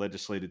things are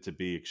legislated to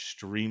be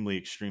extremely,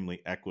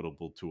 extremely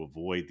equitable to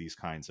avoid these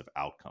kinds of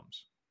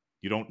outcomes.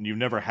 You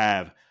never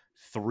have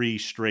 3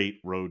 straight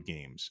road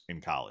games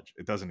in college.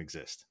 It doesn't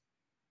exist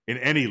in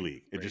any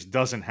league. It just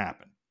doesn't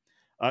happen.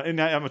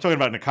 And I'm talking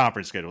about in a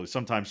conference schedule.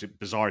 Sometimes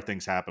bizarre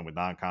things happen with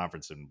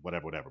non-conference and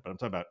whatever. But I'm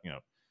talking about,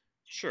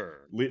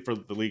 sure, for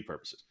the league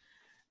purposes.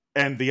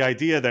 And the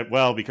idea that,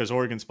 well, because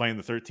Oregon's playing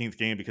the 13th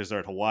game because they're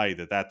at Hawaii,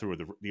 that threw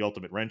the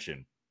ultimate wrench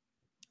in.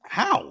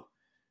 How?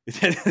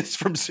 It's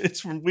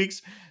from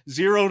weeks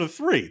 0 to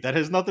 3. That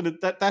has nothing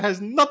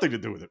to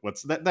do with it.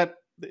 What's that?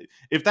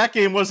 If that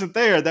game wasn't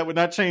there, that would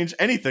not change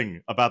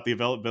anything about the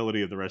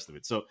availability of the rest of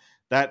it. So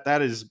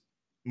that is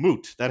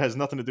moot. That has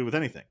nothing to do with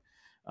anything.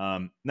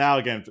 Now,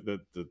 again,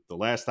 the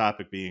last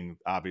topic being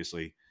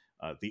obviously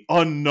the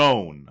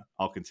unknown.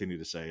 I'll continue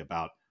to say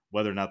about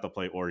whether or not they'll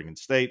play Oregon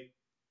State.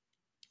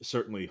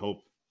 Certainly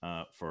hope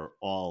for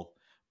all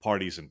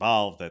parties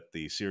involved that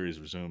the series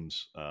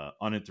resumes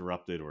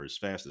uninterrupted or as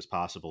fast as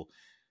possible.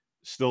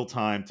 Still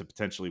time to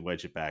potentially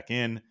wedge it back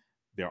in.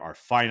 There are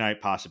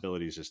finite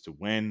possibilities as to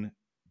when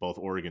both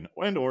Oregon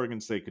and Oregon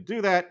State could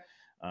do that.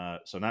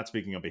 So not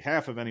speaking on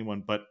behalf of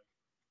anyone, but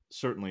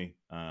certainly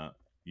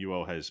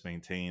UO has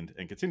maintained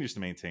and continues to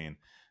maintain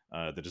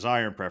the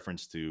desire and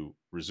preference to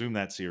resume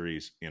that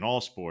series in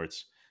all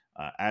sports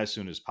as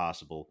soon as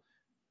possible.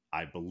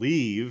 I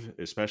believe,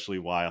 especially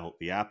while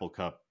the Apple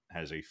Cup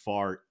has a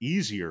far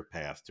easier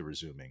path to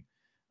resuming,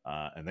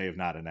 and they have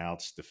not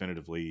announced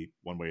definitively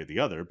one way or the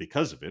other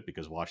because of it,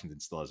 because Washington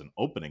still has an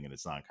opening in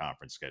its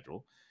non-conference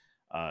schedule.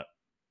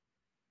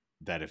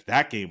 that if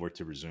that game were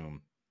to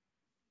resume,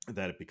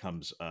 that it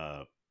becomes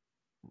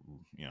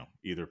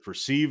either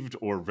perceived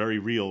or very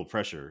real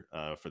pressure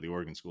for the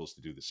Oregon schools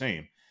to do the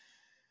same.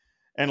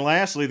 And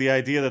lastly, the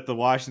idea that the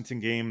Washington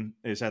game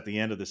is at the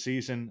end of the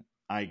season,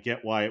 I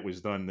get why it was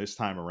done this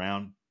time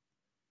around.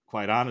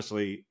 Quite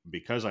honestly,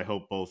 because I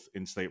hope both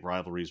in-state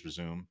rivalries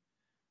resume.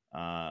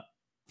 Uh,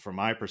 from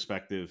my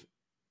perspective,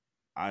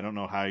 I don't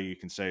know how you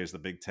can say as the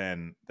Big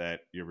Ten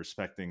that you're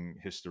respecting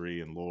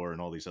history and lore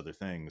and all these other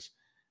things.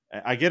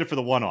 I get it for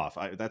the one-off.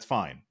 That's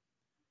fine.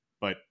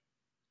 But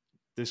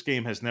this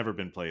game has never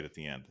been played at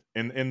the end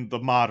in the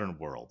modern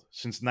world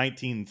since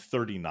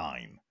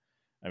 1939.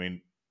 I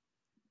mean,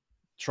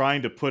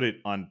 trying to put it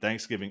on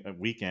Thanksgiving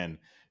weekend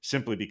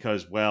simply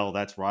because, well,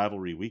 that's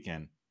rivalry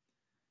weekend.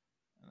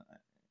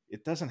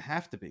 It doesn't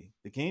have to be.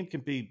 The game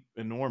can be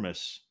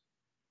enormous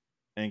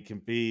and it can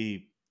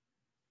be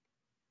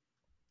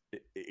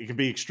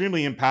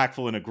extremely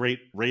impactful in a great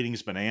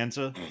ratings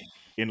bonanza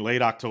in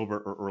late October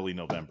or early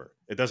November.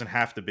 It doesn't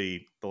have to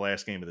be the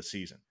last game of the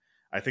season.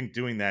 I think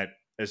doing that,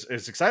 as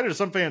excited as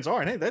some fans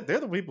are, and hey, they're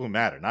the people who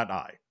matter, not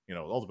I.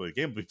 Ultimately,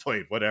 the game will be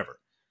played, whatever.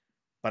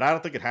 But I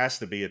don't think it has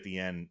to be at the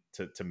end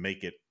to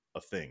make it a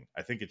thing.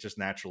 I think it just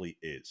naturally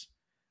is.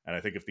 And I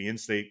think if the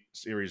in-state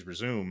series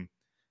resume,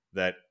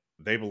 that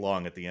they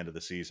belong at the end of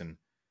the season,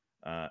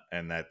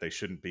 and that they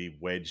shouldn't be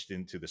wedged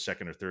into the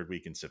second or third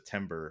week in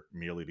September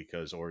merely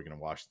because Oregon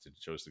and Washington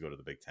chose to go to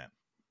the Big Ten.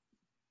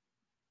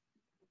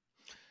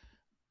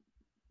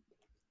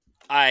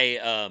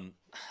 I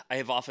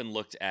have often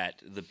looked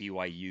at the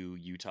BYU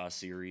Utah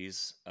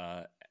series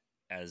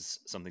as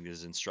something that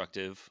is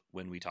instructive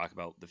when we talk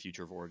about the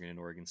future of Oregon and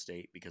Oregon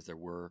State, because there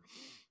were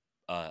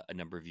a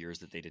number of years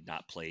that they did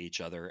not play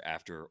each other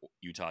after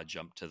Utah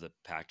jumped to the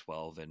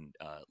Pac-12 and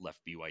left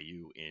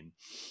BYU in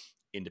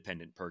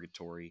independent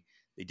purgatory.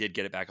 They did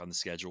get it back on the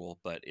schedule,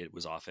 but it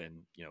was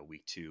often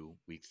week 2,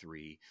 week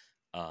 3,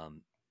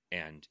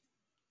 and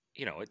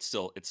it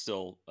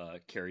still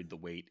carried the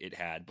weight it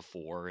had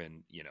before,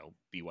 and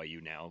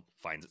BYU now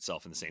finds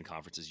itself in the same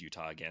conference as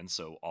Utah again,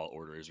 so all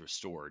order is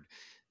restored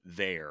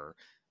there.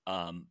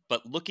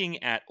 But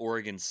looking at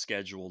Oregon's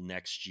schedule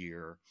next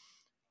year,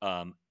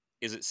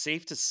 is it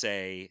safe to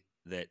say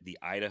that the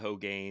Idaho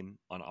game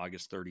on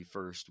August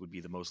 31st would be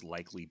the most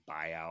likely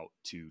buyout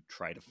to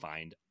try to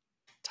find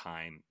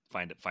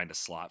a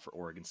slot for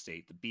Oregon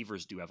State? The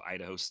Beavers do have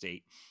Idaho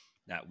State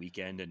that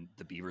weekend, and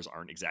the Beavers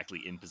aren't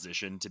exactly in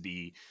position to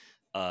be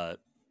uh,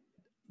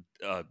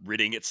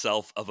 ridding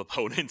itself of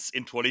opponents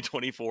in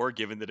 2024,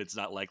 given that it's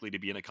not likely to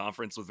be in a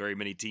conference with very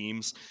many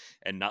teams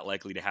and not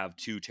likely to have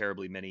too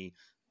terribly many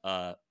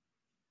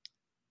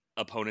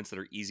opponents that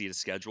are easy to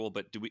schedule.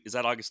 But is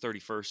that August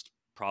 31st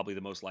probably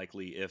the most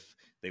likely if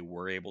they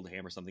were able to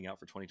hammer something out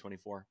for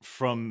 2024?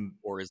 From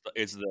Or is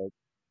the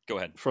go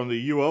ahead. from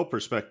the UO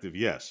perspective,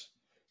 yes,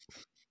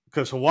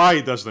 because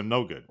Hawaii does them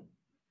no good.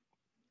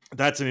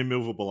 That's an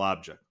immovable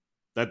object.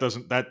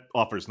 That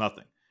offers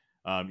nothing.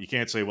 You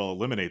can't say, well,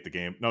 eliminate the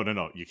game. No.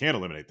 You can't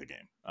eliminate the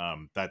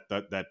game.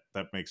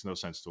 That makes no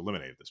sense to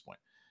eliminate at this point.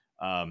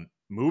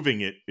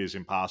 Moving it is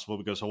impossible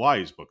because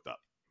Hawaii is booked up,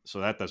 so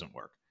that doesn't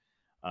work.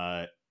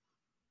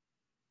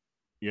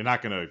 You're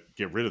not going to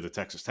get rid of the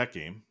Texas Tech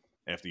game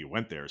after you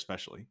went there,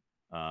 especially.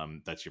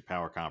 That's your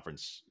power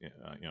conference,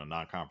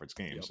 non-conference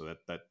game, Yep. so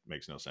that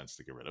makes no sense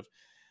to get rid of.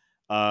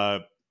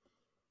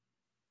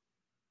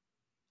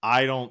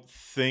 I don't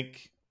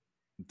think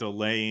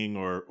delaying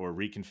or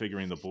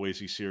reconfiguring the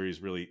Boise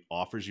series really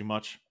offers you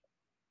much.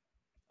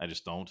 I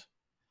just don't.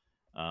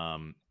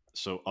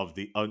 So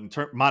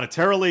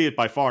monetarily,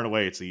 by far and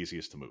away, it's the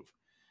easiest to move.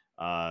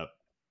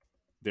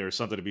 There's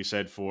something to be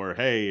said for,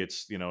 hey,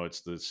 it's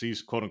the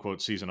season, quote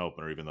unquote season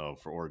opener, even though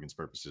for Oregon's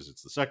purposes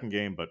it's the second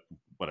game, but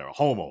whatever,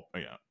 home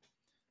opener,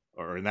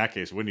 or in that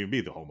case, it wouldn't even be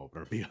the home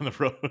opener, it'd be on the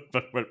road,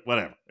 but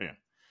whatever,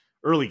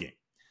 early game.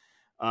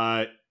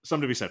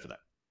 Something to be said for that.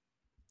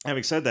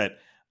 Having said that,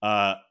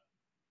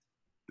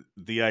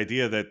 the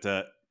idea that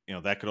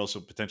that could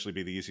also potentially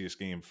be the easiest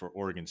game for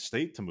Oregon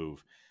State to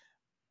move,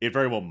 it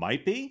very well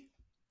might be,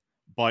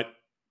 but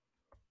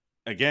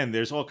again,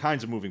 there's all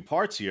kinds of moving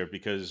parts here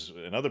because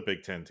another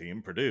Big Ten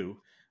team, Purdue,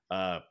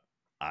 I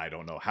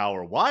don't know how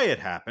or why it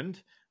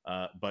happened,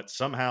 but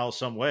somehow,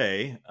 some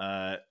way,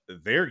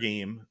 their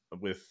game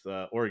with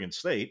Oregon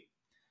State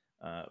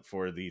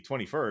for the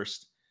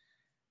 21st,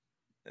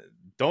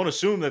 don't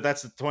assume that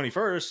that's the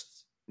 21st,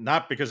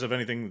 not because of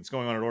anything that's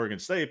going on at Oregon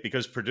State,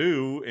 because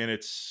Purdue, and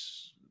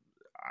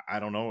I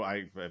don't know,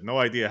 I have no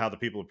idea how the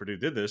people of Purdue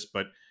did this,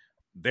 but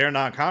their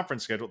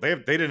non-conference schedule, they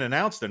didn't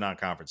announce their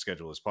non-conference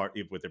schedule as part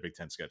with their Big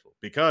Ten schedule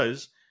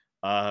because,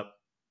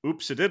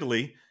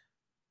 oops-a-diddly,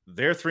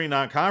 their 3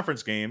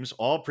 non-conference games,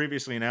 all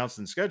previously announced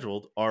and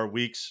scheduled, are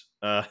weeks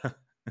 2,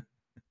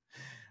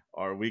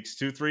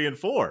 3, and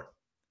 4.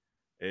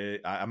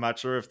 I'm not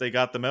sure if they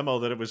got the memo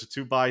that it was a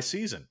 2-bye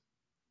season.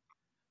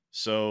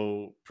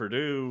 So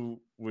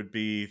Purdue would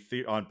be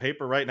on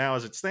paper right now,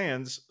 as it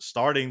stands,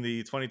 starting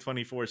the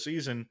 2024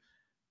 season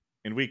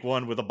in week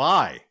 1 with a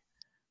bye.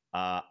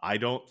 I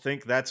don't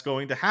think that's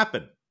going to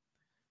happen.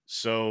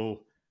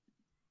 So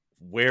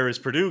where is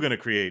Purdue going to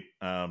create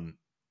an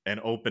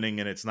opening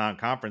in its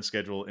non-conference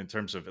schedule in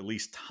terms of at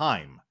least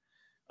time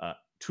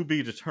to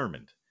be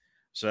determined?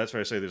 So that's why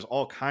I say there's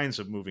all kinds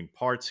of moving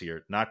parts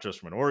here, not just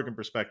from an Oregon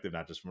perspective,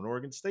 not just from an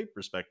Oregon State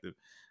perspective.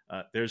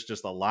 There's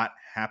just a lot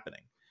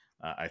happening.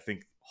 I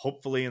think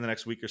hopefully in the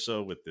next week or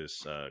so with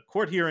this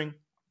court hearing,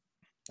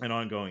 an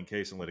ongoing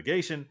case and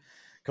litigation,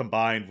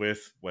 combined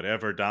with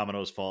whatever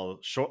dominoes fall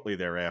shortly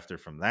thereafter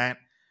from that,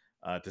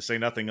 to say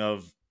nothing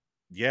of,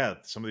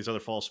 some of these other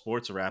fall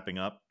sports are wrapping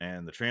up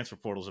and the transfer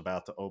portal is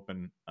about to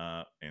open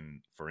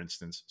in, for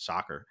instance,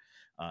 soccer.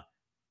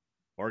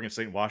 Oregon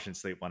State and Washington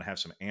State want to have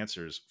some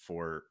answers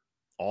for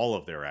all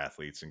of their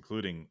athletes,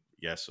 including,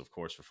 yes, of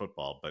course, for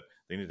football, but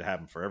they need to have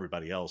them for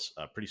everybody else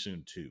pretty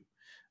soon, too.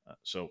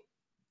 So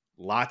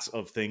lots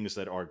of things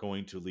that are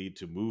going to lead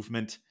to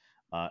movement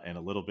and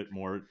a little bit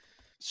more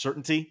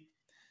certainty.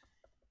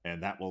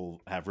 And that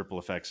will have ripple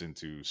effects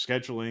into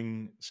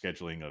scheduling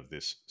of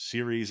this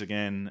series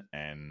again,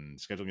 and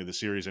scheduling of the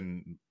series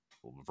in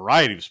a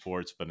variety of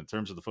sports. But in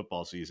terms of the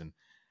football season,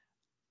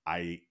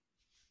 I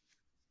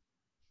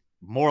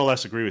more or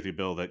less agree with you,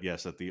 Bill, that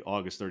yes, that the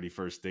August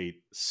 31st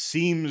date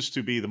seems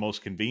to be the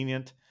most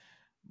convenient.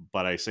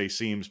 But I say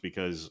seems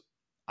because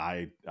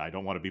I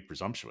don't want to be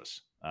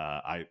presumptuous.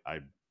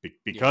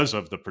 Because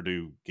of the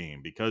Purdue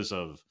game, because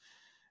of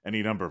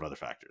any number of other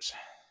factors.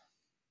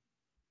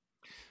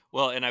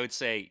 Well, and I would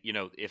say,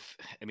 if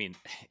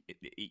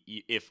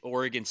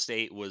Oregon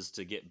State was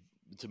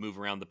to move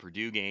around the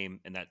Purdue game,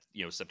 and that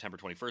September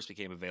 21st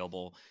became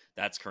available,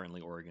 that's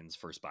currently Oregon's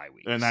first bye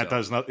week, and that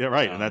does not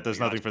right, and that does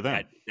nothing for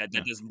them. That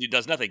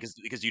does nothing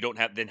because you don't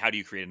have. Then how do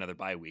you create another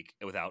bye week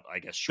without, I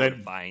guess, short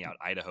of buying out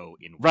Idaho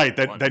in right?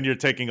 Week 1, then you're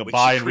taking a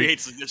bye and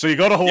so you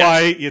go to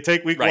Hawaii, yes. You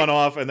take week 1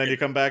 off, and then you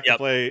come back to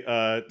play.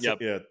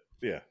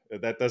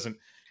 That doesn't.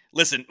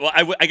 Listen, well,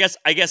 I guess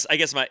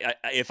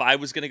if I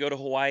was going to go to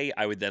Hawaii,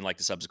 I would then like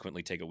to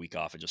subsequently take a week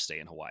off and just stay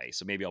in Hawaii.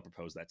 So maybe I'll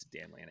propose that to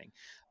Dan Lanning.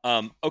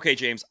 Okay,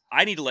 James,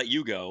 I need to let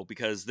you go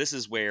because this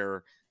is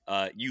where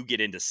you get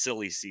into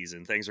silly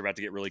season. Things are about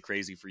to get really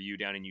crazy for you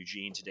down in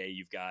Eugene today.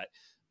 You've got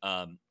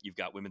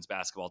women's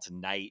basketball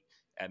tonight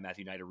at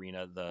Matthew Knight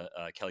Arena. The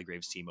Kelly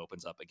Graves team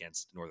opens up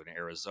against Northern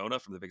Arizona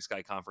from the Big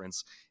Sky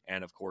Conference,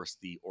 and of course,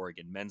 the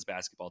Oregon men's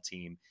basketball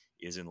team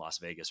is in Las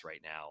Vegas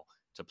right now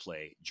to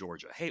play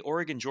Georgia. Hey,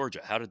 Oregon,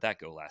 Georgia, how did that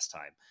go last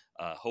time?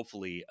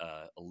 Hopefully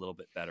a little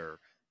bit better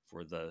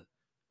for the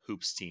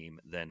hoops team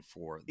than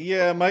for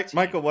the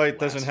Michael White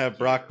doesn't have year.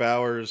 Brock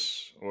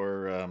Bowers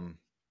or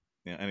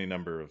any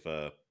number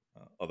of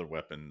other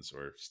weapons,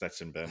 or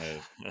Stetson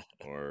Bennett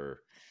or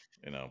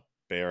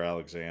Bear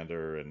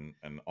Alexander and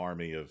an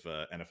army of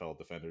NFL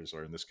defenders,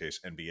 or in this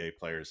case NBA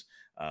players.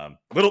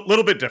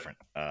 Little bit different,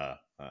 I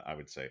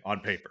would say,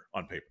 on paper.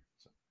 So.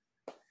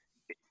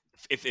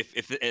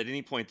 If at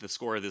any point the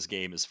score of this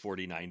game is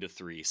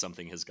 49-3,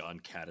 something has gone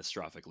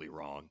catastrophically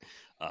wrong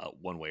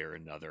one way or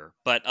another.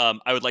 But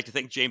I would like to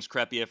thank James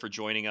Crepia for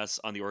joining us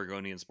on the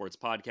Oregonian Sports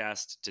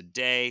Podcast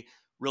today.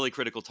 Really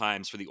critical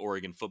times for the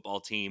Oregon football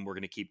team. We're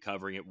going to keep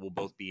covering it. We'll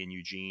both be in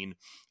Eugene,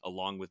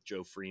 along with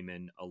Joe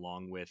Freeman,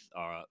 along with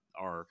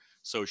our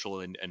social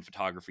and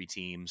photography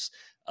teams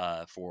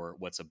for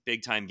what's a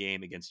big-time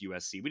game against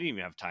USC. We didn't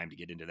even have time to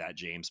get into that,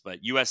 James,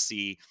 but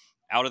USC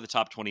out of the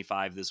top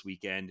 25 this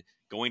weekend,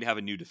 going to have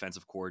a new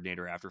defensive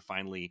coordinator after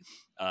finally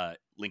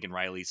Lincoln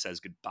Riley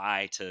says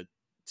goodbye to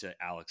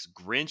Alex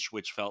Grinch,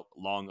 which felt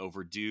long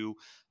overdue.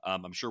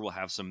 I'm sure we'll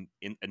have some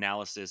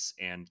analysis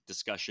and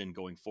discussion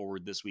going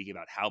forward this week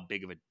about how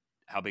big of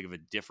a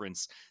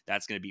difference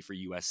that's going to be for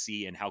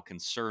USC and how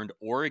concerned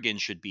Oregon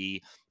should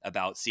be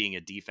about seeing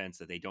a defense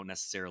that they don't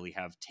necessarily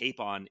have tape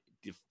on,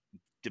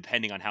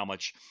 depending on how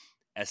much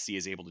SC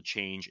is able to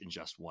change in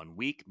just 1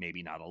 week,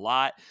 maybe not a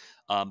lot.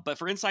 But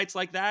for insights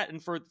like that,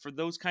 and for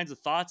those kinds of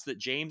thoughts that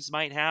James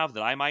might have,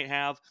 that I might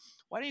have,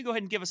 why don't you go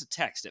ahead and give us a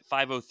text at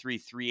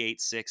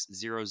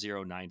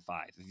 503-386-0095.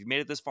 If you've made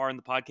it this far in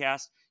the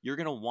podcast, you're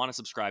going to want to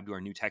subscribe to our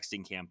new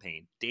texting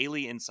campaign.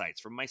 Daily insights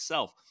from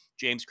myself,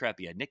 James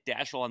Crepia, Nick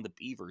Dashel on the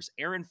Beavers,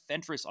 Aaron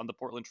Fentress on the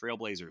Portland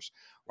Trailblazers,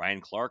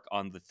 Ryan Clark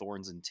on the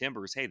Thorns and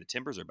Timbers. Hey, the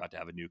Timbers are about to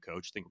have a new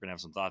coach. I think we're going to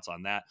have some thoughts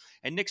on that.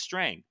 And Nick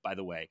Strang, by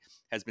the way,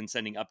 has been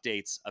sending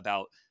updates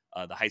about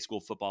the high school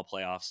football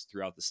playoffs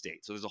throughout the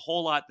state. So there's a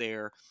whole lot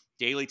there.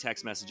 Daily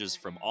text messages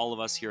from all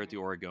of us here at the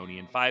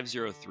Oregonian,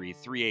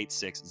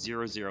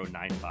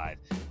 503-386-0095.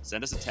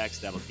 Send us a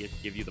text. That'll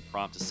give you the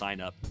prompt to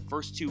sign up.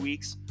 First 2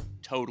 weeks,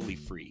 totally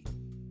free.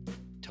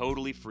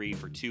 Totally free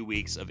for 2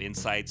 weeks of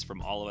insights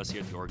from all of us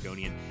here at the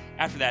Oregonian.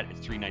 After that,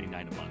 it's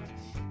 $3.99 a month.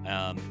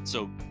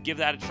 So give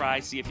that a try.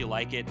 See if you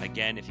like it.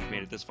 Again, if you've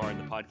made it this far in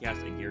the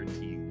podcast, I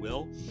guarantee you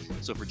will.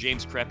 So for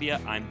James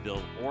Crepia, I'm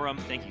Bill Oram.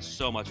 Thank you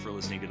so much for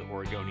listening to the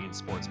Oregonian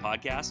Sports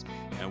Podcast.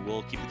 And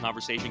we'll keep the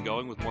conversation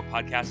going with more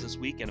podcasts this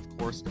week. And of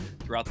course,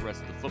 throughout the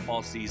rest of the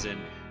football season,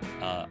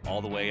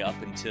 all the way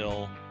up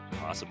until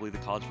possibly the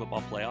college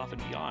football playoff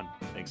and beyond.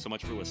 Thanks so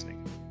much for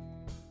listening.